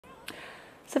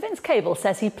So Vince Cable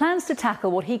says he plans to tackle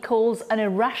what he calls an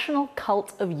irrational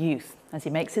cult of youth as he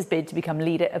makes his bid to become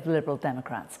leader of the Liberal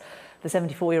Democrats. The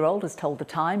 74-year-old has told The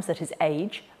Times that his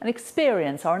age and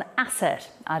experience are an asset,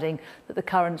 adding that the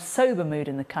current sober mood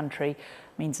in the country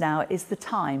means now is the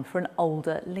time for an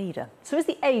older leader. So is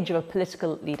the age of a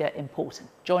political leader important?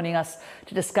 Joining us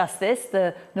to discuss this,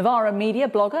 the Novara media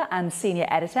blogger and senior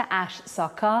editor Ash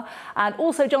Sarkar, and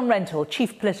also John Rentoul,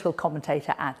 chief political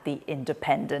commentator at The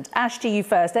Independent. Ash, to you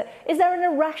first. Is there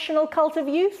an irrational cult of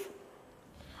youth?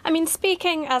 I mean,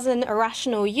 speaking as an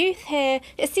irrational youth here,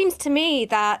 it seems to me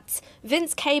that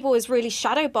Vince Cable is really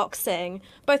shadowboxing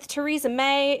both Theresa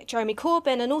May, Jeremy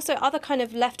Corbyn, and also other kind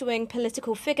of left-wing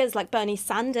political figures like Bernie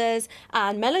Sanders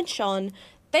and Mélenchon.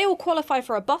 They all qualify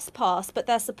for a bus pass, but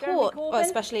their support,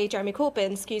 especially Jeremy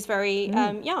Corbyn, skews very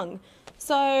young.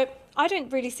 So I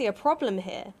don't really see a problem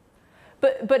here.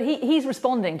 But he's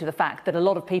responding to the fact that a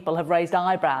lot of people have raised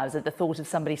eyebrows at the thought of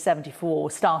somebody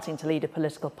 74 starting to lead a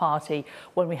political party,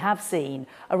 when we have seen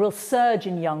a real surge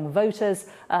in young voters,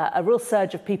 a real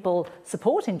surge of people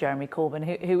supporting Jeremy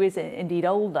Corbyn, who is indeed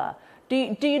older.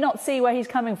 Do you not see where he's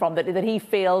coming from, that he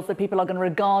feels that people are going to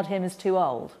regard him as too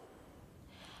old?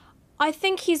 I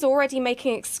think he's already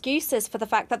making excuses for the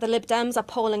fact that the Lib Dems are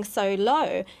polling so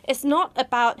low. It's not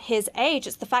about his age,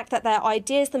 it's the fact that their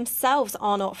ideas themselves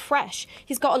are not fresh.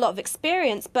 He's got a lot of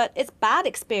experience, but it's bad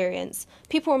experience.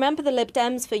 People remember the Lib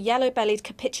Dems for yellow-bellied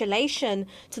capitulation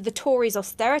to the Tories'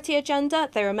 austerity agenda.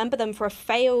 They remember them for a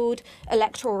failed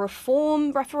electoral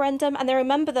reform referendum, and they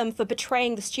remember them for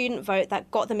betraying the student vote that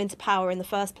got them into power in the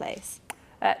first place.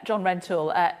 John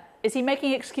Rentoul, is he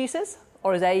making excuses,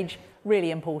 or is age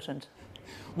really important?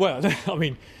 Well, I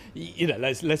mean,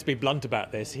 let's be blunt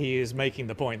about this. He is making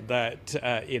the point that,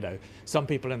 some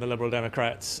people in the Liberal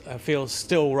Democrats feel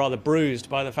still rather bruised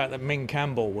by the fact that Ming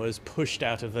Campbell was pushed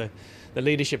out of the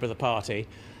leadership of the party,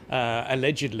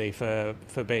 allegedly for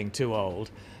being too old,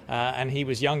 and he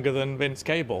was younger than Vince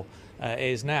Cable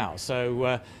is now.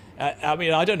 So, I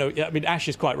mean, I don't know. I mean, Ash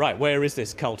is quite right. Where is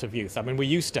this cult of youth? I mean, we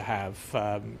used to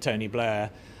have Tony Blair,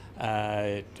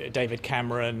 David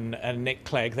Cameron and Nick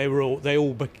Clegg. They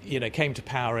all came to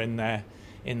power in their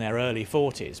early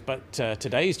 40s. But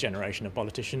today's generation of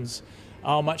politicians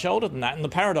are much older than that. And the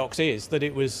paradox is that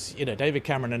it was David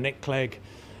Cameron and Nick Clegg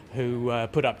who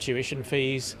put up tuition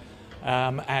fees,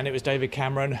 and it was David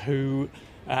Cameron who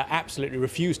absolutely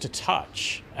refused to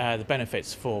touch the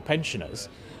benefits for pensioners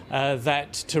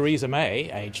that Theresa May,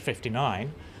 aged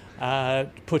 59,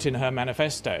 put in her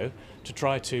manifesto to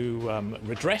try to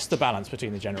redress the balance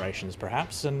between the generations,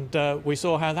 perhaps, and we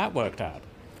saw how that worked out.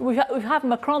 We've had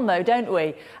Macron, though, don't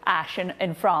we, Ash,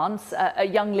 in France, a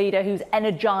young leader who's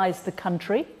energised the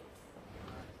country.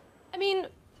 I mean,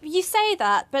 you say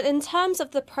that, but in terms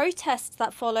of the protests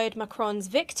that followed Macron's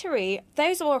victory,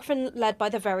 those are often led by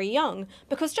the very young.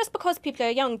 Because just because people are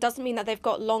young doesn't mean that they've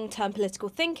got long-term political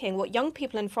thinking. What young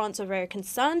people in France are very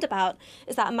concerned about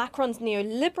is that Macron's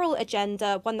neoliberal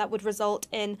agenda, one that would result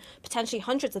in potentially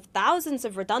hundreds of thousands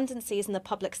of redundancies in the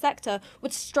public sector,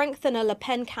 would strengthen a Le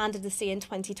Pen candidacy in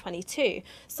 2022.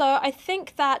 So I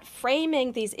think that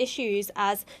framing these issues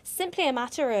as simply a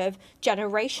matter of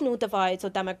generational divides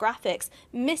or demographics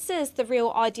misses the real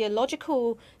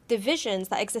ideological divisions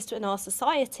that exist in our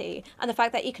society, and the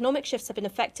fact that economic shifts have been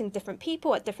affecting different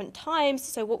people at different times.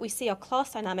 So what we see are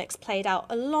class dynamics played out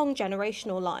along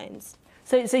generational lines.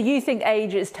 So you think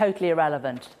age is totally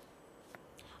irrelevant?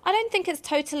 I don't think it's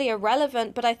totally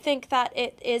irrelevant, but I think that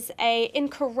it is an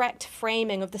incorrect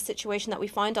framing of the situation that we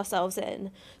find ourselves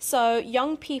in. So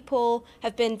young people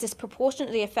have been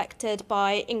disproportionately affected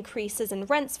by increases in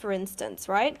rents, for instance,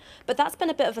 right? But that's been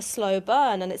a bit of a slow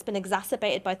burn, and it's been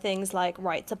exacerbated by things like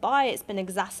right to buy. It's been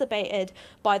exacerbated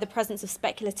by the presence of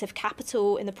speculative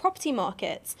capital in the property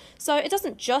markets. So it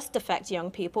doesn't just affect young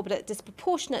people, but it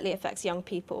disproportionately affects young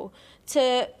people.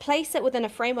 To place it within a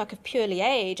framework of purely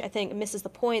age, I think misses the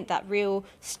point that real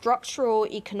structural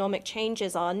economic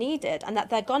changes are needed and that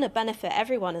they're going to benefit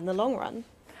everyone in the long run.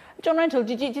 John Rentoul,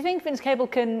 do you think Vince Cable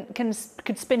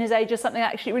could spin his age as something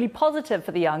actually really positive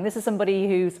for the young? This is somebody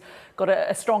who's got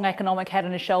a strong economic head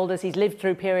on his shoulders. He's lived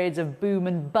through periods of boom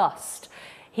and bust.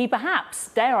 He perhaps,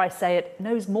 dare I say it,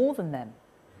 knows more than them.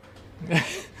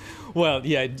 Well,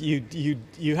 yeah,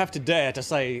 you have to dare to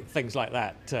say things like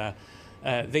that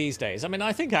these days. I mean,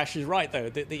 I think Ash is right, though,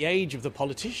 that the age of the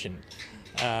politician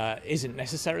isn't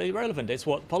necessarily relevant. It's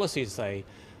what policies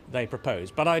they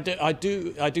propose. But I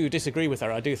do disagree with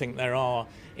her. I do think there are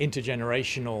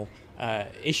intergenerational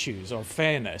issues of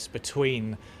fairness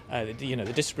between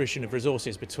the distribution of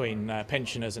resources between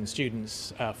pensioners and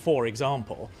students, for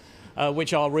example.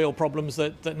 which are real problems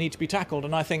that need to be tackled.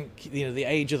 And I think the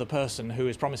age of the person who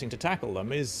is promising to tackle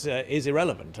them is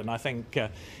irrelevant. And I think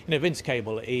Vince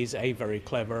Cable is a very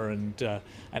clever and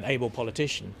able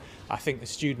politician. I think the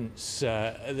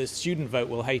student vote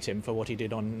will hate him for what he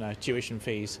did on tuition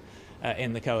fees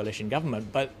in the coalition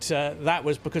government, but that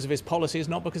was because of his policies,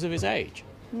 not because of his age.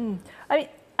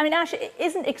 I mean, Ash,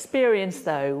 isn't experience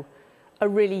though a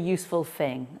really useful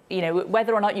thing?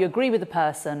 Whether or not you agree with the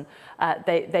person,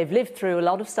 they've lived through a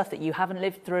lot of stuff that you haven't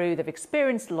lived through. They've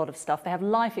experienced a lot of stuff. They have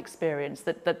life experience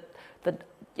that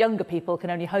younger people can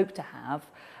only hope to have.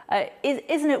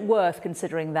 Isn't it worth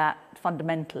considering that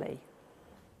fundamentally?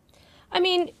 I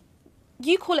mean,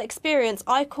 you call it experience,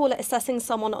 I call it assessing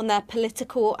someone on their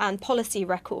political and policy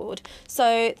record.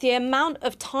 So the amount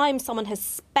of time someone has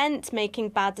spent making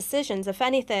bad decisions, if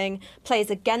anything, plays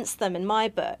against them in my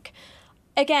book.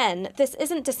 Again, this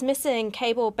isn't dismissing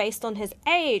Cable based on his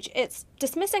age, it's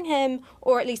dismissing him,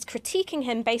 or at least critiquing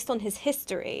him based on his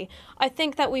history. I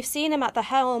think that we've seen him at the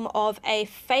helm of a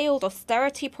failed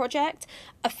austerity project,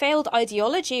 a failed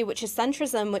ideology, which is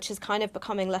centrism, which is kind of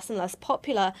becoming less and less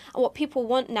popular, and what people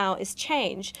want now is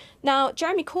change. Now,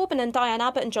 Jeremy Corbyn and Diane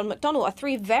Abbott and John McDonnell are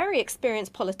three very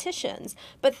experienced politicians,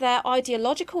 but their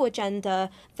ideological agenda,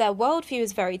 their worldview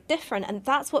is very different, and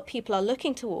that's what people are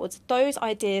looking towards. Those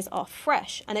ideas are fresh.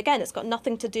 And again, it's got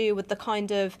nothing to do with the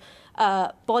kind of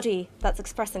body that's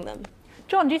expressing them.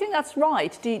 John, do you think that's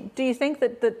right? Do you think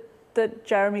that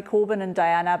Jeremy Corbyn and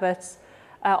Diane Abbott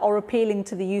are appealing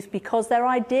to the youth because their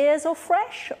ideas are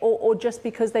fresh, or just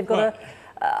because they've got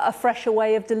a fresher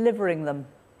way of delivering them?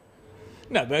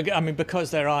 No, but I mean,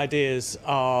 because their ideas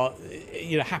are,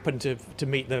 happen to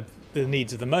meet the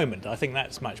needs of the moment. I think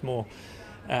that's much more.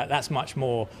 The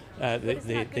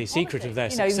secret of their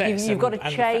success. You've got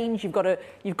to change. You've got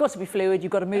to be fluid.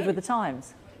 You've got to move with the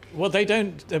times. Well, they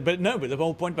don't. But the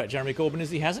whole point about Jeremy Corbyn is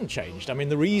he hasn't changed. I mean,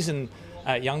 the reason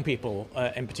young people,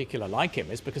 in particular, like him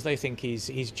is because they think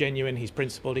he's genuine, he's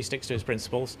principled, he sticks to his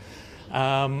principles,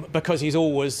 because he's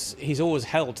always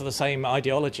held to the same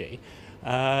ideology.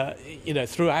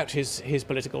 Throughout his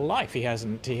political life, he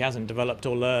hasn't developed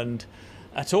or learned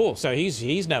at all. So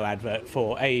he's no advert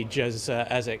for age as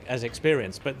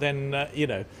experience. But then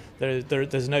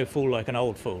there's no fool like an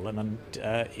old fool, and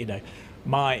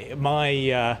my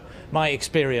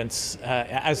experience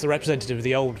as the representative of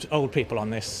the old people on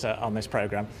this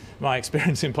programme, my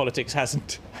experience in politics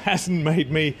hasn't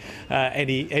made me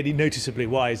any noticeably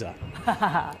wiser.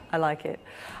 I like it.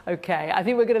 Okay, I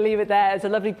think we're going to leave it there. It's a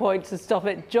lovely point to stop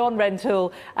it. John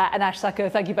Rentoul and Ash Sarkar,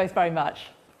 thank you both very much.